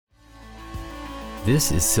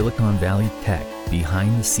This is Silicon Valley Tech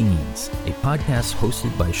Behind the Scenes, a podcast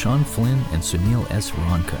hosted by Sean Flynn and Sunil S.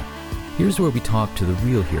 Ronka. Here's where we talk to the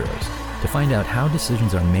real heroes to find out how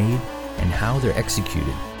decisions are made and how they're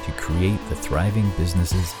executed to create the thriving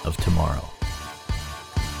businesses of tomorrow.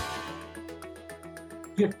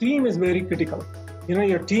 Your team is very critical.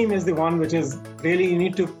 Your team is the one which is really, you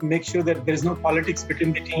need to make sure that there's no politics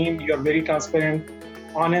between the team. You're very transparent,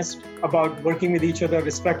 honest about working with each other,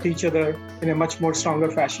 respect each other in a much more stronger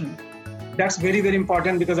fashion. That's very, very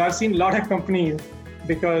important because I've seen a lot of companies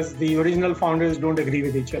because the original founders don't agree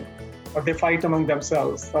with each other, or they fight among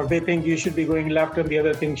themselves, or they think you should be going left and the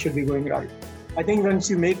other thing should be going right. I think once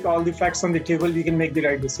you make all the facts on the table, you can make the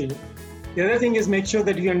right decision. The other thing is make sure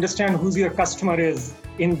that you understand who your customer is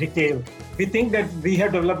in detail. We think that we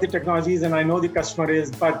have developed the technologies and I know the customer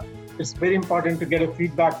is, but it's very important to get a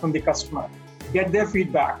feedback from the customer. Get their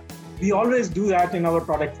feedback. We always do that in our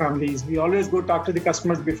product families. We always go talk to the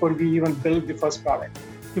customers before we even build the first product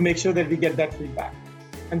to make sure that we get that feedback.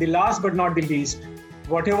 And the last but not the least,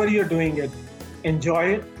 whatever you're doing it,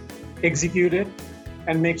 enjoy it, execute it,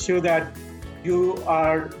 and make sure that you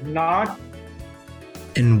are not.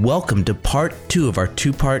 And welcome to part 2 of our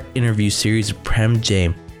 2-part interview series of Prem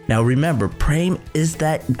Jain. Now remember, Prem is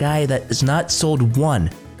that guy that has not sold one,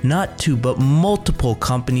 not two, but multiple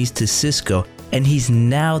companies to Cisco, and he's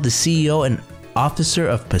now the CEO and officer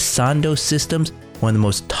of Pensando Systems, one of the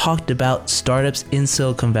most talked about startups in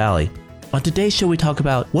Silicon Valley. On today's show, we talk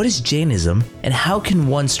about what is Jainism and how can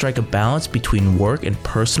one strike a balance between work and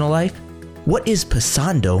personal life? What is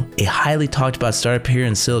Pensando, a highly talked about startup here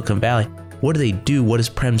in Silicon Valley? What do they do? What does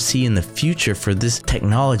Prem see in the future for this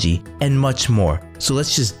technology? And much more. So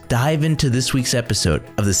let's just dive into this week's episode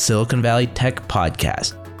of the Silicon Valley Tech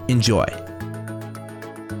Podcast. Enjoy.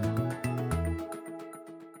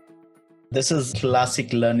 This is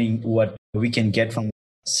classic learning what we can get from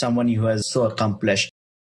someone who has so accomplished.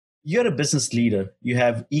 You're a business leader. You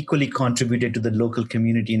have equally contributed to the local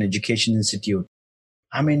community and education institute.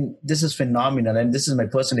 I mean, this is phenomenal. And this is my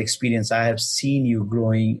personal experience. I have seen you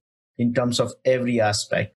growing in terms of every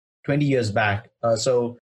aspect 20 years back.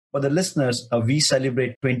 So for the listeners, we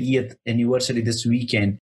celebrate 20th anniversary this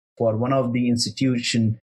weekend for one of the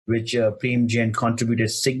institutions which Prem Jain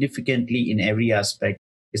contributed significantly in every aspect.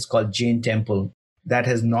 It's called Jain Temple. That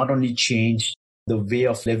has not only changed the way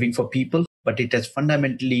of living for people, but it has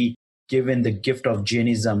fundamentally given the gift of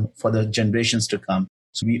Jainism for the generations to come.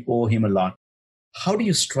 So we owe him a lot. How do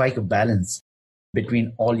you strike a balance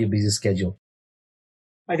between all your busy schedule?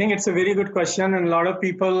 I think it's a very good question. And a lot of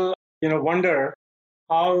people, wonder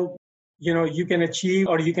how, you can achieve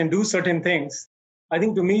or you can do certain things. I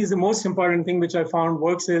think to me is the most important thing which I found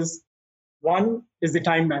works is one is the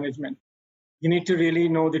time management. You need to really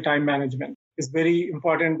know the time management. It's very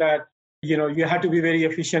important that, you have to be very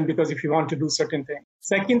efficient because if you want to do certain things.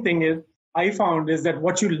 Second thing is I found is that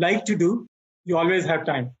what you like to do, you always have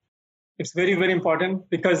time. It's very, very important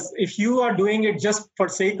because if you are doing it just for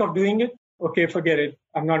sake of doing it, okay, forget it.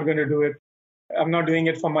 I'm not going to do it. I'm not doing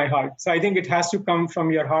it from my heart. So I think it has to come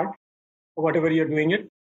from your heart, whatever you're doing it.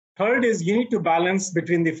 Third is you need to balance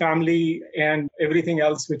between the family and everything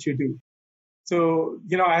else which you do. So,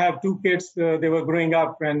 I have 2 kids, they were growing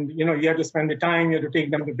up and, you have to spend the time, you have to take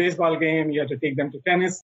them to baseball game, you have to take them to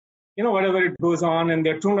tennis, whatever it goes on. And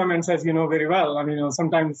their tournaments, as you know very well,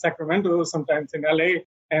 sometimes in Sacramento, sometimes in LA,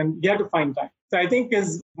 and you have to find time. So I think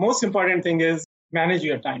is most important thing is manage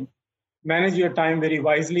your time. Manage your time very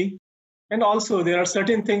wisely. And also there are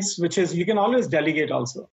certain things which is you can always delegate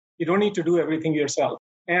also. You don't need to do everything yourself.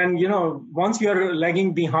 And, once you're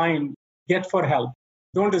lagging behind, get for help.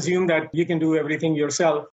 Don't assume that you can do everything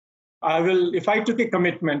yourself. If I took a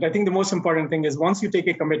commitment, I think the most important thing is once you take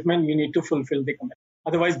a commitment, you need to fulfill the commitment.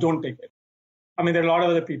 Otherwise, don't take it. There are a lot of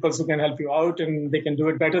other people who can help you out and they can do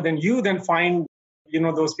it better than you. Then find,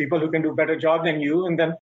 those people who can do a better job than you. And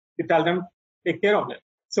then you tell them, take care of it.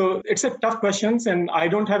 So it's a tough question and I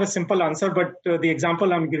don't have a simple answer, but the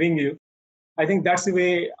example I'm giving you, I think that's the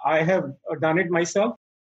way I have done it myself.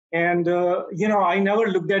 And, I never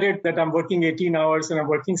looked at it that I'm working 18 hours and I'm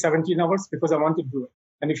working 17 hours because I want to do it.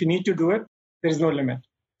 And if you need to do it, there's no limit.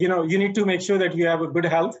 You need to make sure that you have a good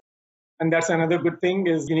health. And that's another good thing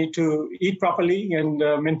is you need to eat properly and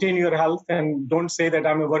maintain your health. And don't say that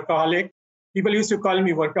I'm a workaholic. People used to call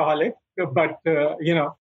me workaholic, but,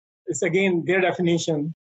 it's again their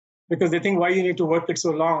definition because they think why you need to work it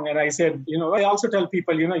so long. And I said, I also tell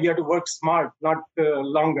people, you have to work smart, not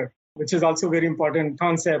longer, which is also a very important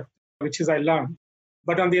concept, which is I learned.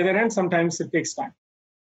 But on the other hand, sometimes it takes time.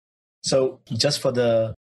 So just for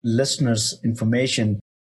the listeners' information,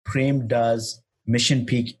 Prem does mission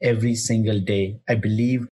peak every single day. I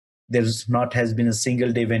believe has been a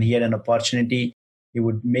single day when he had an opportunity, he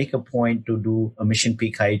would make a point to do a mission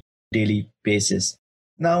peak hike daily basis.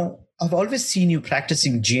 Now, I've always seen you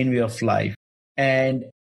practicing Jain way of life. And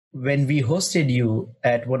when we hosted you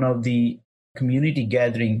at one of the community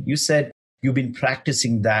gathering, you said you've been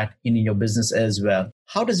practicing that in your business as well.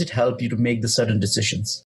 How does it help you to make the certain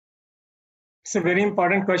decisions? It's a very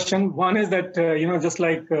important question. One is that, just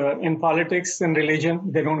like in politics and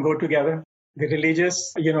religion, they don't go together. The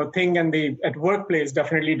religious, thing and the at workplace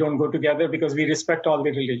definitely don't go together because we respect all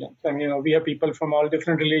the religions. And, we have people from all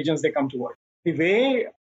different religions, they come to work. The way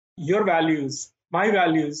your values, my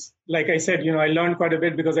values, like I said, I learned quite a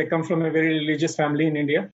bit because I come from a very religious family in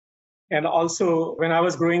India. And also when I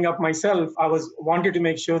was growing up myself, I wanted to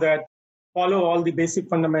make sure that follow all the basic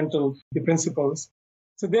fundamentals, the principles.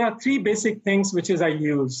 So there are three basic things which is I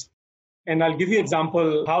use. And I'll give you an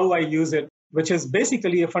example how I use it, which is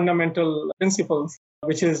basically a fundamental principles,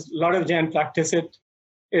 which is a lot of Jain practice it.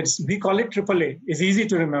 We call it AAA. It's easy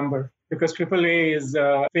to remember because AAA is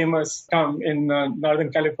a famous term in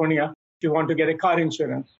Northern California. If you want to get a car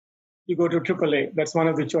insurance, you go to AAA. That's one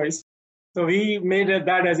of the choice. So we made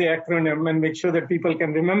that as an acronym and make sure that people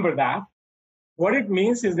can remember that. What it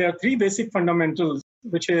means is there are three basic fundamentals,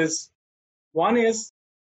 which is one is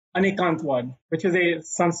Anekantwad, which is a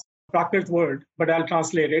Sanskrit word, but I'll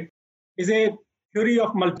translate it, is a theory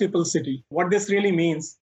of multiplicity. What this really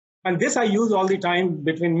means, and this I use all the time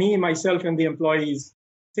between me, myself, and the employees.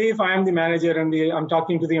 Say if I am the manager and I'm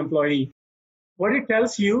talking to the employee, what it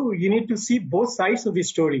tells you, you need to see both sides of the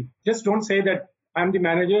story. Just don't say that I'm the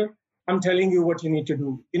manager, I'm telling you what you need to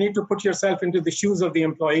do. You need to put yourself into the shoes of the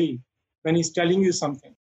employee when he's telling you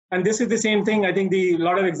something. And this is the same thing. I think a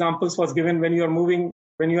lot of examples was given when you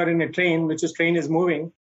are in a train, which is train is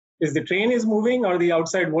moving. Is the train is moving or the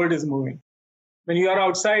outside world is moving? When you are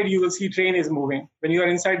outside, you will see train is moving. When you are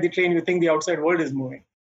inside the train, you think the outside world is moving.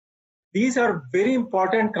 These are very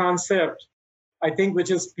important concepts, I think,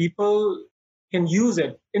 which is people can use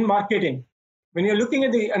it in marketing. When you're looking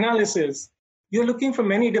at the analysis, you're looking from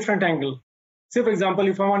many different angles. Say, for example,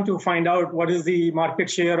 if I want to find out what is the market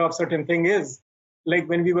share of certain thing is, like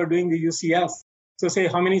when we were doing the UCS. So say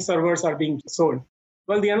how many servers are being sold.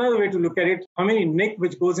 Well, the another way to look at it, how many NIC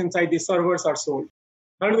which goes inside the servers are sold.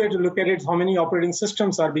 Another way to look at it, how many operating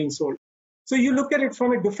systems are being sold. So you look at it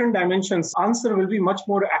from a different dimensions. Answer will be much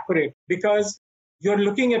more accurate because you're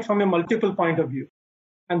looking at from a multiple point of view.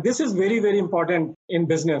 And this is very, very important in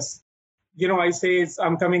business. I say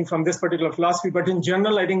I'm coming from this particular philosophy, but in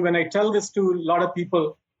general, I think when I tell this to a lot of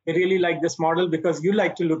people, they really like this model because you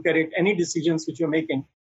like to look at it, any decisions which you're making,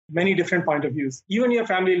 many different point of views, even your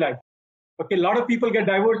family life. Okay, a lot of people get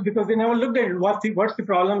divorced because they never looked at it. What's the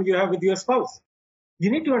problem you have with your spouse? You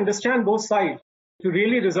need to understand both sides to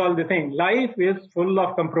really resolve the thing. Life is full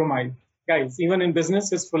of compromise. Guys, even in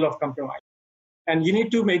business, it's full of compromise. And you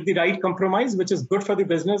need to make the right compromise, which is good for the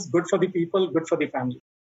business, good for the people, good for the family.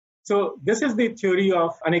 So this is the theory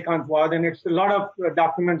of Anekantwad, and it's a lot of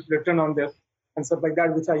documents written on this and stuff like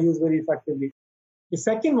that, which I use very effectively. The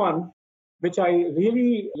second one, which I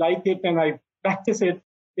really like it and I practice it,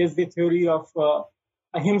 is the theory of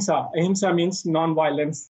ahimsa. Ahimsa means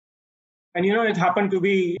non-violence. And, it happened to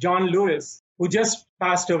be John Lewis, who just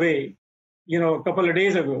passed away, a couple of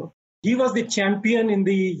days ago. He was the champion in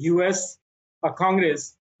the US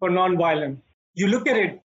Congress for non-violence. You look at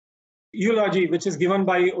it, eulogy, which is given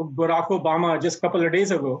by Barack Obama just a couple of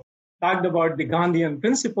days ago, talked about the Gandhian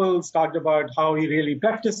principles, talked about how he really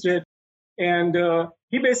practiced it. And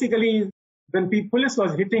he basically, when police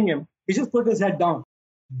was hitting him, he just put his head down.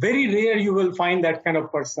 Very rare you will find that kind of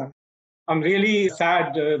person. I'm really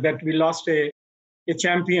sad that we lost a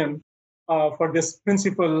champion for this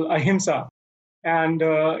principle, ahimsa. And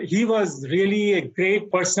he was really a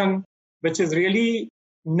great person, which is really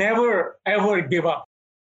never, ever give up.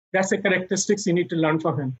 That's the characteristics you need to learn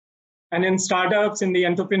from him. And in startups, in the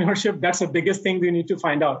entrepreneurship, that's the biggest thing we need to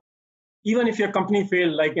find out. Even if your company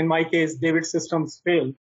failed, like in my case, David Systems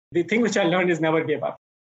failed, the thing which I learned is never give up.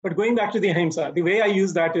 But going back to the ahimsa, the way I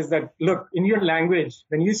use that is that, look, in your language,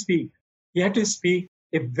 when you speak, you have to speak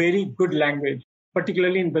a very good language,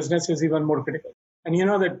 particularly in business is even more critical. And you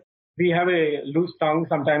know that we have a loose tongue.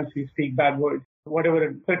 Sometimes we speak bad words.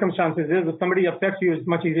 Whatever circumstances is, if somebody upsets you, it's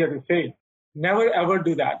much easier to say. Never, ever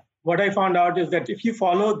do that. What I found out is that if you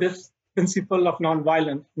follow this principle of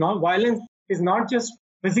non-violence is not just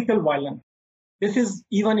physical violence. This is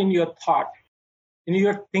even in your thought, in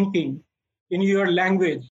your thinking, in your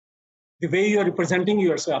language, the way you're representing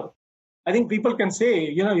yourself. I think people can say,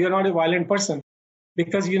 you're not a violent person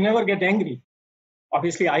because you never get angry.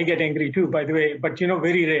 Obviously, I get angry too, by the way, but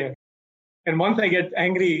very rare. And once I get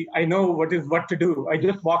angry, I know what to do. I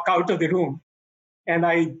just walk out of the room and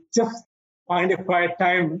I just find a quiet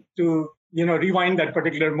time to, rewind that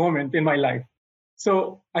particular moment in my life.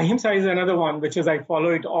 So ahimsa is another one, which is I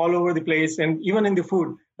follow it all over the place and even in the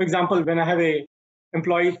food. For example, when I have a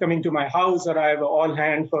employee coming to my house or I have all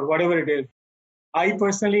hands or whatever it is, I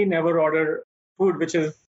personally never order food, which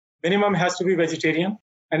is minimum has to be vegetarian.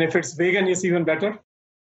 And if it's vegan, it's even better.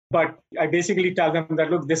 But I basically tell them that,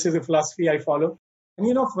 look, this is a philosophy I follow.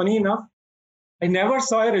 And, funny enough, I never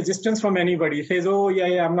saw a resistance from anybody. He says, oh,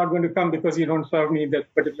 yeah, I'm not going to come because you don't serve me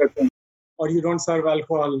that particular thing, or you don't serve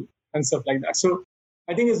alcohol and stuff like that. So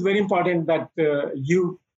I think it's very important that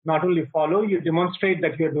you not only follow, you demonstrate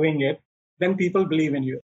that you're doing it, then people believe in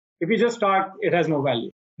you. If you just talk, it has no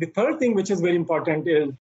value. The third thing, which is very important, is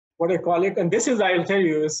what I call it, and this is, I'll tell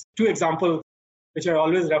you, is two examples, which I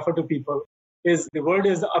always refer to people, is the word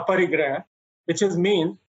is aparigraha, which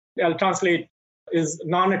means, I'll translate, is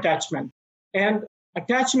non-attachment. And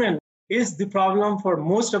attachment is the problem for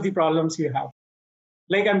most of the problems you have.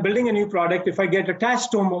 Like I'm building a new product. If I get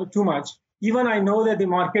attached too much, even I know that the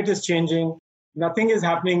market is changing, nothing is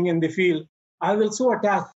happening in the field, I will so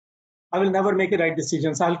attach. I will never make the right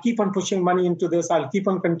decisions. I'll keep on pushing money into this. I'll keep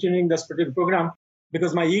on continuing this particular program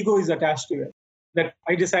because my ego is attached to it. That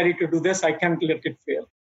I decided to do this, I can't let it fail.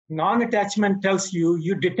 Non-attachment tells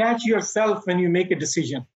you detach yourself when you make a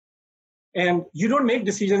decision. And you don't make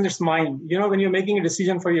decisions, it's mine. When you're making a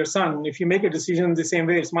decision for your son, if you make a decision the same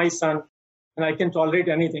way, it's my son, and I can tolerate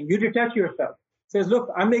anything. You detach yourself. Says, look,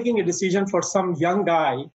 I'm making a decision for some young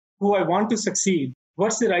guy who I want to succeed.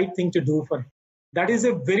 What's the right thing to do for him? That is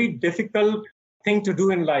a very difficult thing to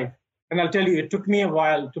do in life. And I'll tell you, it took me a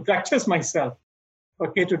while to practice myself,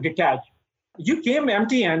 to detach. You came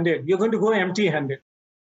empty-handed. You're going to go empty-handed.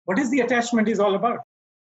 What is the attachment is all about?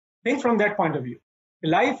 Think from that point of view.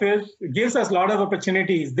 Life gives us a lot of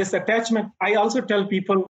opportunities. This attachment, I also tell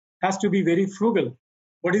people, has to be very frugal.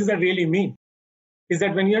 What does that really mean? Is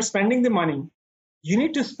that when you're spending the money, you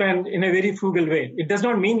need to spend in a very frugal way. It does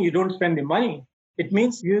not mean you don't spend the money. It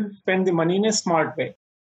means you spend the money in a smart way.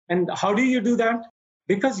 And how do you do that?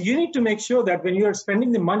 Because you need to make sure that when you're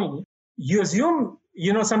spending the money, you assume,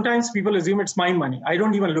 sometimes people assume it's my money. I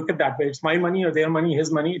don't even look at that way. It's my money or their money,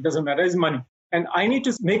 his money. It doesn't matter. It's money. And I need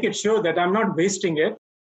to make it sure that I'm not wasting it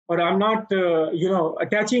or I'm not,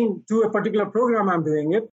 attaching to a particular program I'm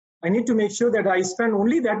doing it. I need to make sure that I spend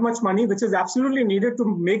only that much money, which is absolutely needed to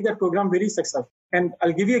make that program very successful. And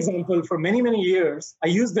I'll give you an example. For many, many years, I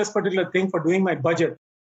used this particular thing for doing my budget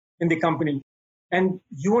in the company. And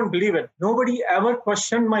you won't believe it. Nobody ever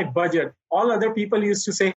questioned my budget. All other people used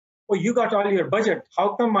to say, oh, you got all your budget.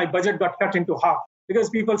 How come my budget got cut into half? Because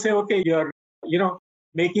people say, okay, you're,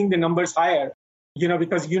 making the numbers higher,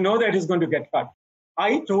 because that is going to get cut.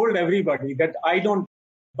 I told everybody that I don't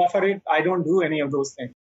buffer it. I don't do any of those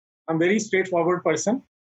things. I'm a very straightforward person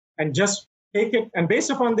and just take it. And based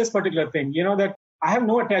upon this particular thing, that I have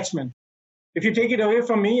no attachment. If you take it away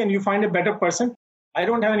from me and you find a better person, I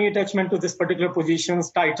don't have any attachment to this particular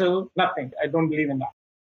position's title, nothing. I don't believe in that.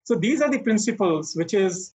 So these are the principles which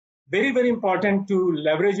is very, very important to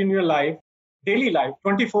leverage in your life, daily life,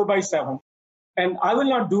 24/7. And I will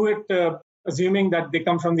not do it assuming that they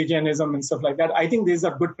come from the Jainism and stuff like that. I think these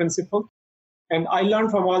are good principles. And I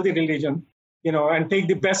learned from all the religion, and take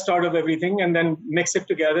the best out of everything and then mix it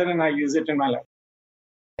together and I use it in my life.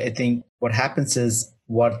 I think what happens is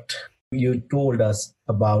what you told us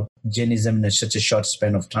about Jainism in such a short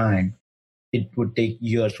span of time, it would take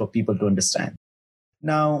years for people to understand.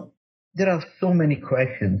 Now, there are so many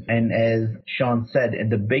questions. And as Sean said in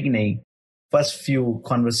the beginning, first few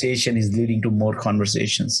conversation is leading to more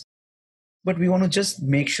conversations. But we want to just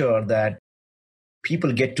make sure that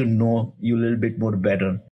people get to know you a little bit more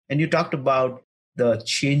better. And you talked about the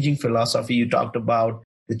changing philosophy. You talked about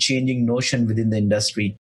the changing notion within the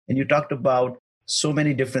industry. And you talked about so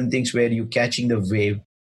many different things where you're catching the wave.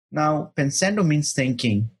 Now, Pensando means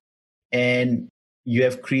thinking. And you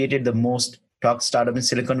have created the most talk startup in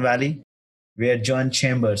Silicon Valley, where John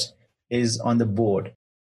Chambers is on the board.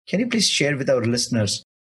 Can you please share with our listeners,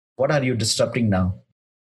 what are you disrupting now?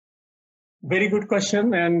 Very good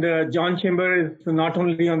question. And John Chambers is not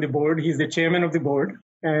only on the board, he's the chairman of the board.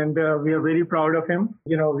 And we are very proud of him.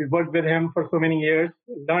 We worked with him for so many years,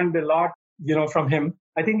 learned a lot, from him.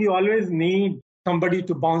 I think you always need somebody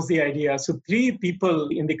to bounce the idea. So 3 people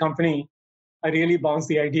in the company I really bounce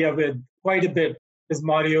the idea with quite a bit is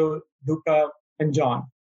Mario, Luca, and John,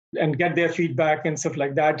 and get their feedback and stuff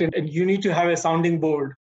like that. And you need to have a sounding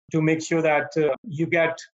board to make sure that you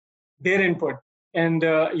get their input. And,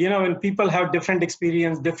 when people have different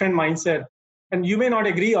experience, different mindset, and you may not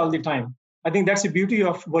agree all the time. I think that's the beauty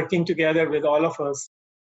of working together with all of us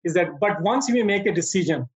is that, but once we make a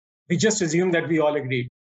decision, we just assume that we all agree.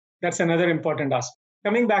 That's another important aspect.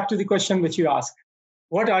 Coming back to the question which you asked,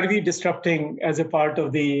 what are we disrupting as a part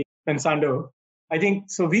of the Pensando? I think,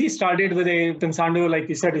 so we started with a Pensando, like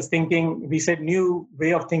you said, is thinking, we said new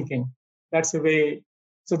way of thinking. That's the way.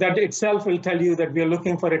 So that itself will tell you that we are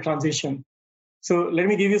looking for a transition. So let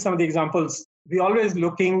me give you some of the examples. We always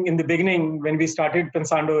looking in the beginning when we started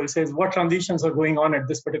Pensando, it says what transitions are going on at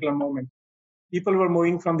this particular moment. People were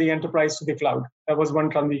moving from the enterprise to the cloud. That was one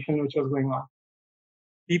transition which was going on.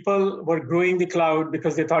 People were growing the cloud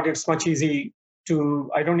because they thought it's much easy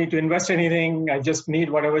I don't need to invest anything. I just need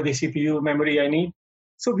whatever the CPU memory I need.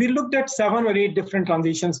 So we looked at 7 or 8 different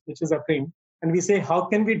transitions, which is occurring. And we say, how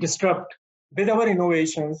can we disrupt with our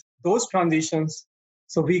innovations, those transitions,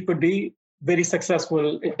 so we could be very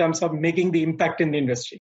successful in terms of making the impact in the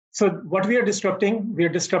industry. So what we are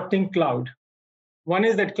disrupting cloud. One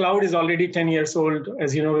is that cloud is already 10 years old,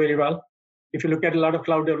 as you know very well. If you look at a lot of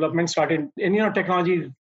cloud development started, and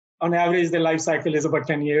technology, on average, the life cycle is about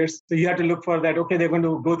 10 years. So you have to look for that, okay, they're going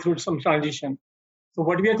to go through some transition. So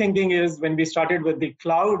what we are thinking is when we started with the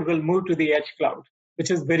cloud, we'll move to the edge cloud,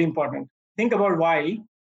 which is very important. Think about why.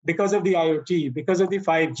 Because of the IoT, because of the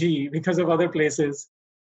 5G, because of other places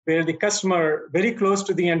where the customer, very close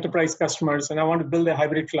to the enterprise customers, and I want to build a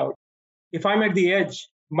hybrid cloud. If I'm at the edge,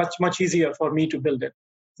 much, much easier for me to build it.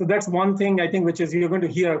 So that's one thing I think, which is you're going to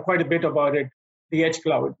hear quite a bit about it, the edge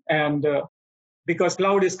cloud. And because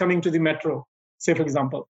cloud is coming to the metro, say, for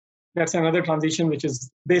example, that's another transition, which is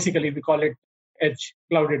basically, we call it edge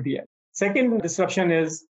cloud at the edge. Second disruption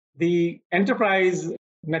is the enterprise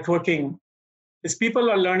networking. Is people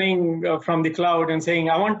are learning from the cloud and saying,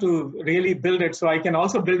 I want to really build it so I can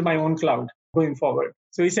also build my own cloud going forward.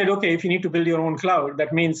 So he said, okay, if you need to build your own cloud,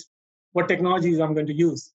 that means what technologies I'm going to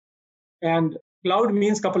use. And cloud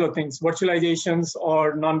means a couple of things, virtualizations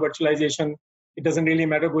or non-virtualization. It doesn't really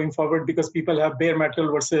matter going forward because people have bare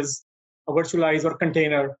metal versus a virtualized or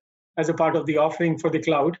container as a part of the offering for the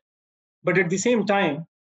cloud. But at the same time,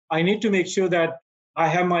 I need to make sure that I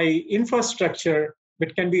have my infrastructure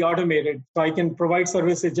that can be automated so I can provide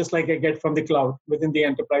services just like I get from the cloud within the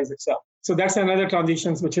enterprise itself. So that's another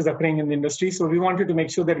transition which is occurring in the industry. So we wanted to make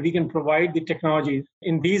sure that we can provide the technologies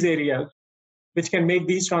in these areas which can make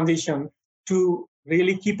these transitions to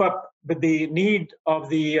really keep up with the need of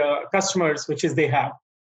the customers, which is they have.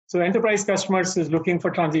 So enterprise customers is looking for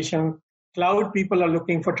transition. Cloud people are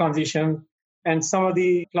looking for transition. And some of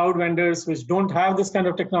the cloud vendors which don't have this kind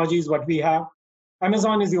of technologies, what we have.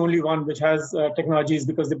 Amazon is the only one which has technologies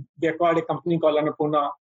because they acquired a company called Annapurna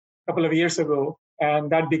a couple of years ago.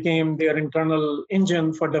 And that became their internal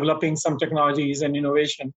engine for developing some technologies and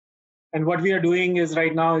innovation. And what we are doing is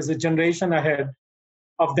right now is a generation ahead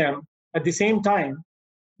of them. At the same time,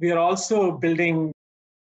 we are also building,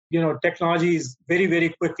 technologies very, very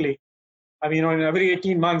quickly. I mean, in every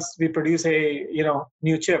 18 months, we produce a,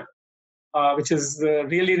 new chip, which is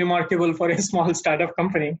really remarkable for a small startup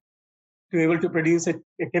company to be able to produce a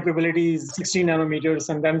capabilities 16 nanometers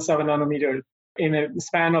and then 7 nanometers in a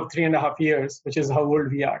span of 3.5 years, which is how old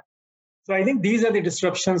we are. So I think these are the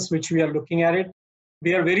disruptions which we are looking at it.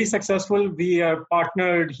 We are very successful. We are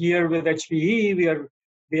partnered here with HPE.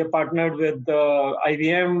 We are partnered with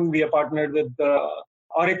IBM. We are partnered with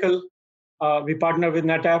Oracle. We partner with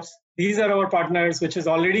NetApps. These are our partners, which is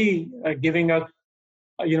already giving us,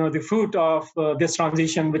 the fruit of this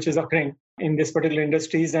transition, which is occurring in this particular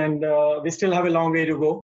industries. And we still have a long way to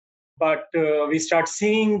go. But we start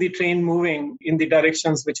seeing the train moving in the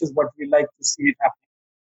directions, which is what we like to see it happen.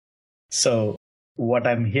 So what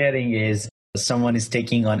I'm hearing is someone is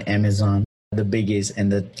taking on Amazon, the biggest,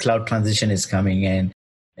 and the cloud transition is coming in.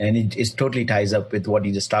 And it totally ties up with what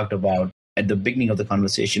you just talked about at the beginning of the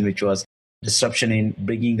conversation, which was disruption in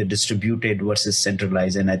bringing the distributed versus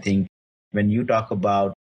centralized. And I think when you talk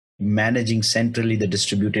about managing centrally the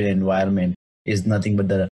distributed environment is nothing but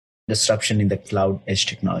the disruption in the cloud edge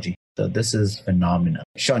technology. So this is phenomenal.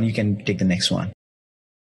 Sean, you can take the next one.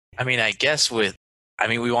 I mean,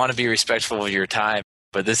 we want to be respectful of your time,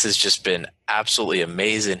 but this has just been absolutely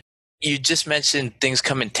amazing. You just mentioned things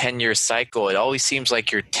come in 10-year cycle. It always seems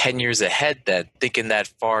like you're 10 years ahead then, thinking that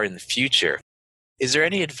far in the future. Is there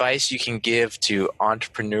any advice you can give to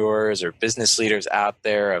entrepreneurs or business leaders out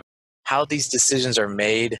there of how these decisions are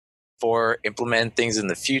made for implementing things in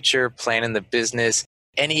the future, planning the business?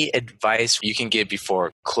 Any advice you can give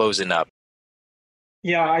before closing up?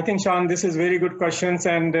 Yeah, I think, Sean, this is very good questions.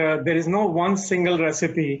 And there is no one single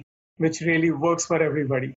recipe which really works for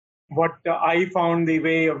everybody. what I found the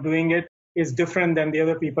way of doing it is different than the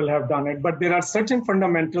other people have done it. But there are certain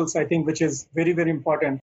fundamentals, I think, which is very, very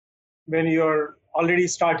important when you're already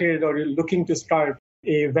started or you're looking to start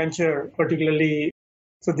a venture, particularly.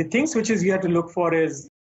 So the things which is you have to look for is,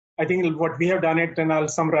 I think what we have done it, and I'll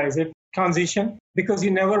summarize it, transition, because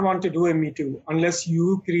you never want to do a Me Too unless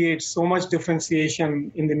you create so much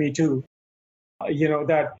differentiation in the Me Too,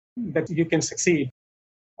 that you can succeed.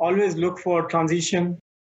 Always look for transition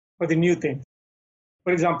for the new thing.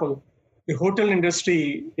 For example, the hotel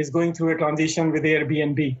industry is going through a transition with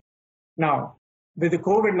Airbnb. Now, with the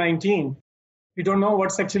COVID-19, we don't know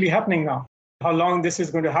what's actually happening now, how long this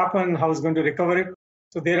is going to happen, how it's going to recover it.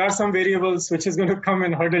 So there are some variables which is going to come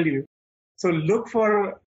and hurdle you. So look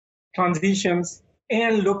for transitions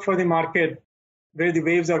and look for the market where the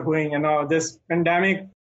waves are going. And now this pandemic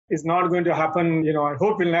is not going to happen. I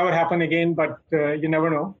hope will never happen again, but you never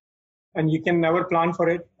know. And you can never plan for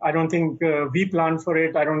it. I don't think we planned for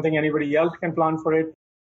it. I don't think anybody else can plan for it,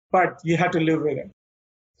 but you have to live with it.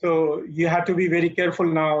 So you have to be very careful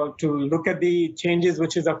now to look at the changes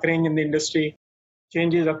which is occurring in the industry,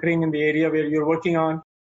 changes occurring in the area where you're working on.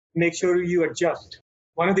 Make sure you adjust.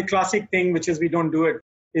 One of the classic thing, which is we don't do it,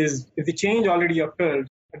 is if the change already occurred,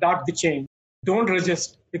 adopt the change. Don't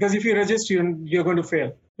resist, because if you resist, you're going to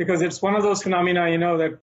fail. Because it's one of those phenomena,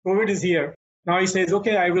 that COVID is here. Now he says,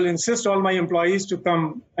 okay, I will insist all my employees to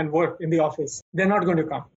come and work in the office. They're not going to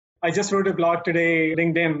come. I just wrote a blog today,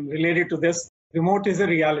 LinkedIn, related to this. Remote is a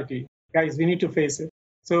reality. Guys, we need to face it.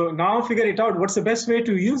 So now figure it out. What's the best way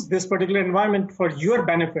to use this particular environment for your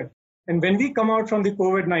benefit? And when we come out from the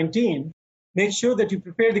COVID-19, make sure that you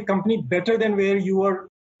prepare the company better than where you were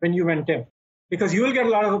when you went in. Because you will get a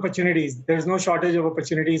lot of opportunities. There's no shortage of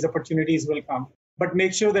opportunities. Opportunities will come. But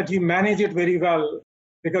make sure that you manage it very well.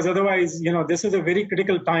 Because otherwise, this is a very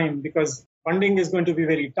critical time because funding is going to be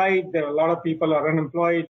very tight. There are a lot of people are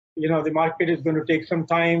unemployed. The market is going to take some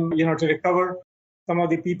time, to recover. Some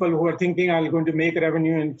of the people who are thinking I'm going to make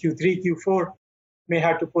revenue in Q3, Q4 may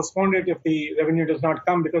have to postpone it if the revenue does not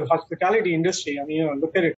come because hospitality industry,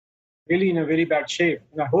 look at it, really in a very bad shape.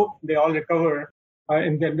 And I hope they all recover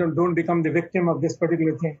and they don't become the victim of this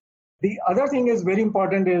particular thing. The other thing is very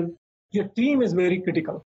important is your team is very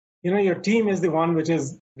critical. Your team is the one which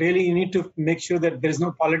is really, you need to make sure that there's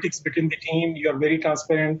no politics between the team. You're very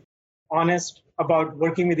transparent, honest about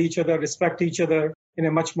working with each other, respect each other in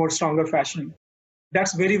a much more stronger fashion.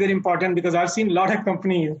 That's very, very important because I've seen a lot of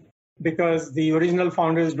companies because the original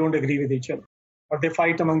founders don't agree with each other or they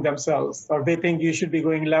fight among themselves or they think you should be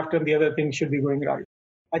going left and the other thing should be going right.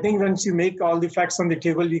 I think once you make all the facts on the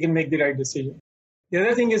table, you can make the right decision. The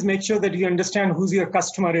other thing is make sure that you understand who your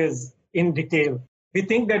customer is in detail. We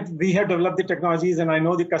think that we have developed the technologies and I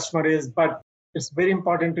know the customer is, but it's very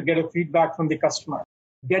important to get a feedback from the customer.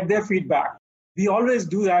 Get their feedback. We always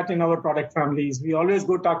do that in our product families. We always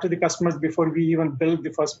go talk to the customers before we even build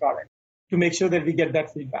the first product to make sure that we get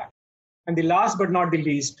that feedback. And the last but not the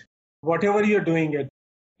least, whatever you're doing it,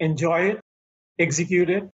 enjoy it, execute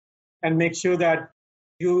it, and make sure that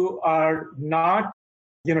you are not,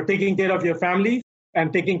 taking care of your family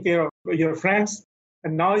and taking care of your friends.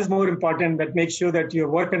 And now is more important that make sure that your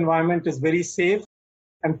work environment is very safe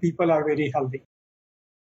and people are very healthy.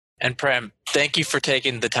 And Prem, thank you for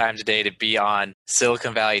taking the time today to be on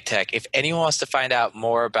Silicon Valley Tech. If anyone wants to find out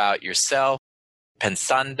more about yourself,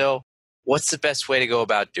 Pensando, what's the best way to go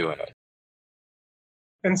about doing it?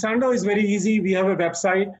 Pensando is very easy. We have a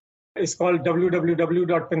website. It's called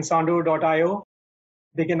www.pensando.io.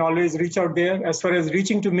 They can always reach out there. As far as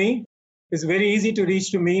reaching to me, it's very easy to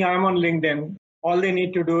reach to me. I'm on LinkedIn. All they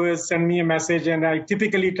need to do is send me a message and I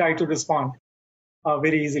typically try to respond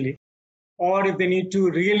very easily. Or if they need to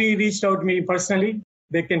really reach out to me personally,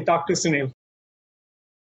 they can talk to Sunil.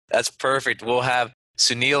 That's perfect. We'll have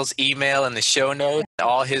Sunil's email in the show notes,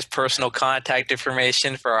 all his personal contact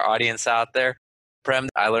information for our audience out there. Prem,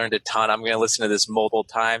 I learned a ton. I'm going to listen to this multiple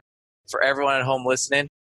times. For everyone at home listening,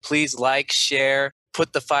 please like, share,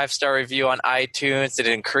 put the 5-star review on iTunes. It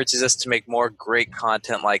encourages us to make more great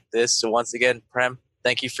content like this. So once again, Prem,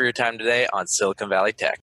 thank you for your time today on Silicon Valley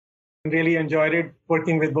Tech. Really enjoyed it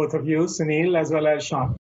working with both of you, Sunil as well as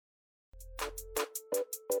Sean.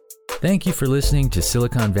 Thank you for listening to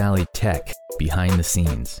Silicon Valley Tech Behind the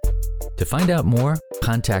Scenes. To find out more,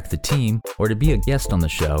 contact the team, or to be a guest on the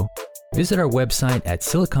show, visit our website at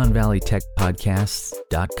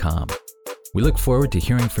siliconvalleytechpodcasts.com. We look forward to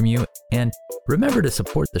hearing from you, and remember to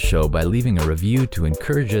support the show by leaving a review to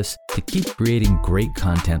encourage us to keep creating great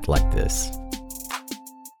content like this.